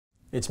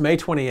It's May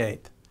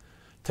 28th.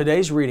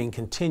 Today's reading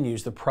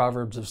continues the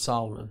Proverbs of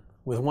Solomon,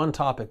 with one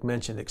topic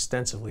mentioned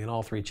extensively in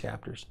all three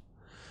chapters: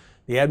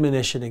 the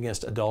admonition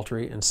against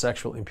adultery and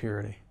sexual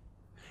impurity.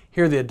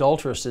 Here the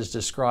adulteress is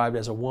described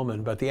as a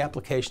woman, but the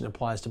application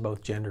applies to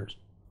both genders.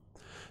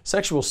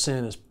 Sexual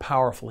sin is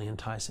powerfully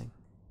enticing.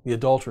 The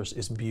adulteress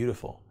is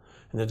beautiful,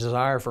 and the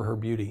desire for her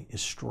beauty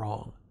is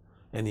strong,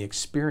 and the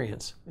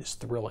experience is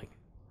thrilling.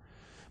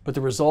 But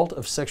the result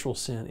of sexual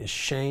sin is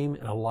shame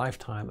and a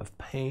lifetime of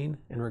pain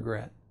and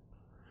regret.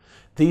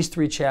 These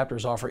three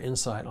chapters offer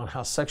insight on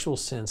how sexual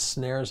sin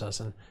snares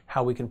us and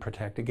how we can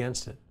protect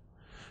against it.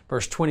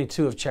 Verse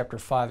 22 of chapter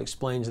 5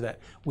 explains that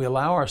we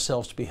allow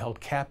ourselves to be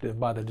held captive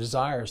by the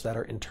desires that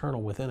are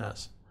internal within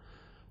us,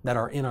 that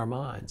are in our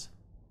minds.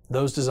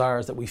 Those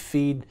desires that we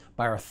feed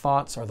by our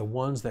thoughts are the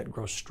ones that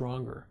grow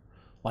stronger.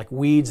 Like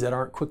weeds that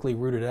aren't quickly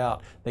rooted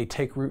out, they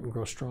take root and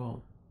grow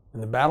strong.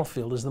 And the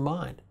battlefield is the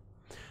mind.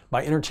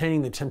 By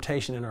entertaining the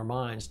temptation in our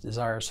minds,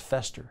 desires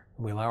fester,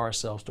 and we allow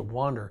ourselves to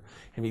wander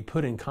and be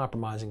put in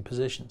compromising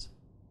positions.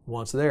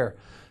 Once there,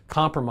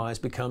 compromise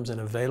becomes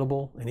an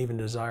available and even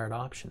desired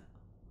option.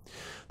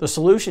 The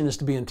solution is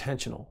to be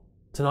intentional,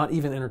 to not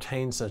even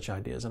entertain such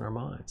ideas in our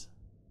minds.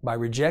 By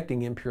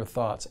rejecting impure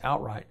thoughts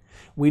outright,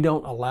 we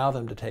don't allow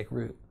them to take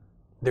root.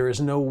 There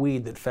is no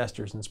weed that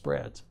festers and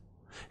spreads,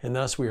 and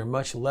thus we are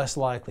much less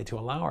likely to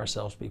allow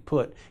ourselves to be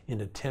put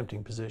into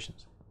tempting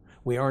positions.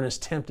 We aren't as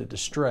tempted to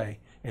stray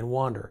and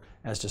wander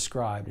as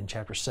described in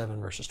chapter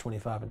 7, verses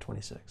 25 and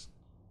 26.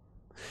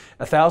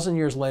 1,000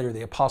 years later,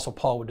 the Apostle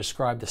Paul would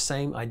describe the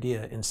same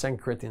idea in 2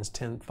 Corinthians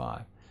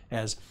 10:5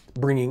 as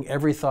bringing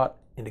every thought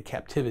into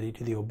captivity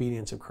to the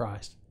obedience of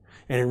Christ,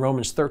 and in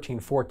Romans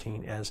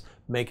 13:14 as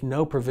make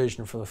no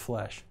provision for the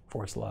flesh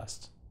for its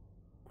lusts.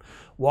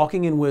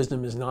 Walking in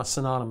wisdom is not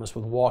synonymous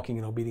with walking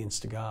in obedience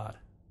to God,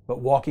 but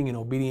walking in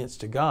obedience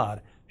to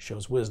God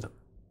shows wisdom.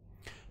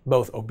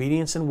 Both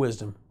obedience and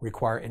wisdom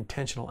require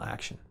intentional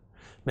action,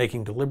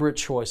 making deliberate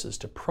choices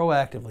to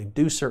proactively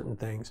do certain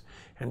things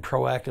and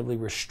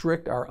proactively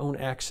restrict our own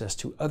access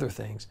to other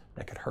things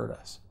that could hurt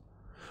us.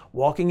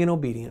 Walking in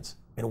obedience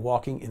and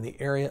walking in the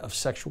area of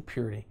sexual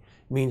purity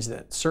means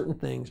that certain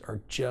things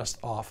are just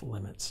off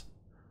limits.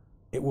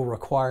 It will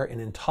require an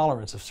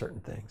intolerance of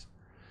certain things.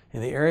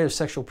 In the area of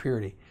sexual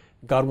purity,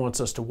 God wants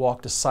us to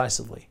walk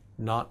decisively,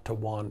 not to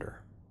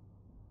wander.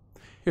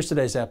 Here's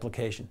today's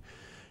application.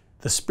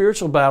 The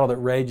spiritual battle that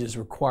rages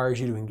requires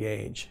you to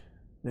engage.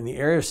 In the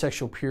area of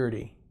sexual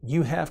purity,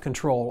 you have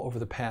control over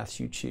the paths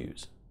you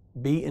choose.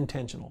 Be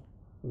intentional.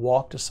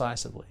 Walk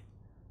decisively.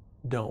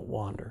 Don't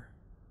wander.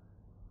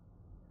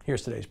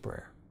 Here's today's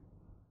prayer.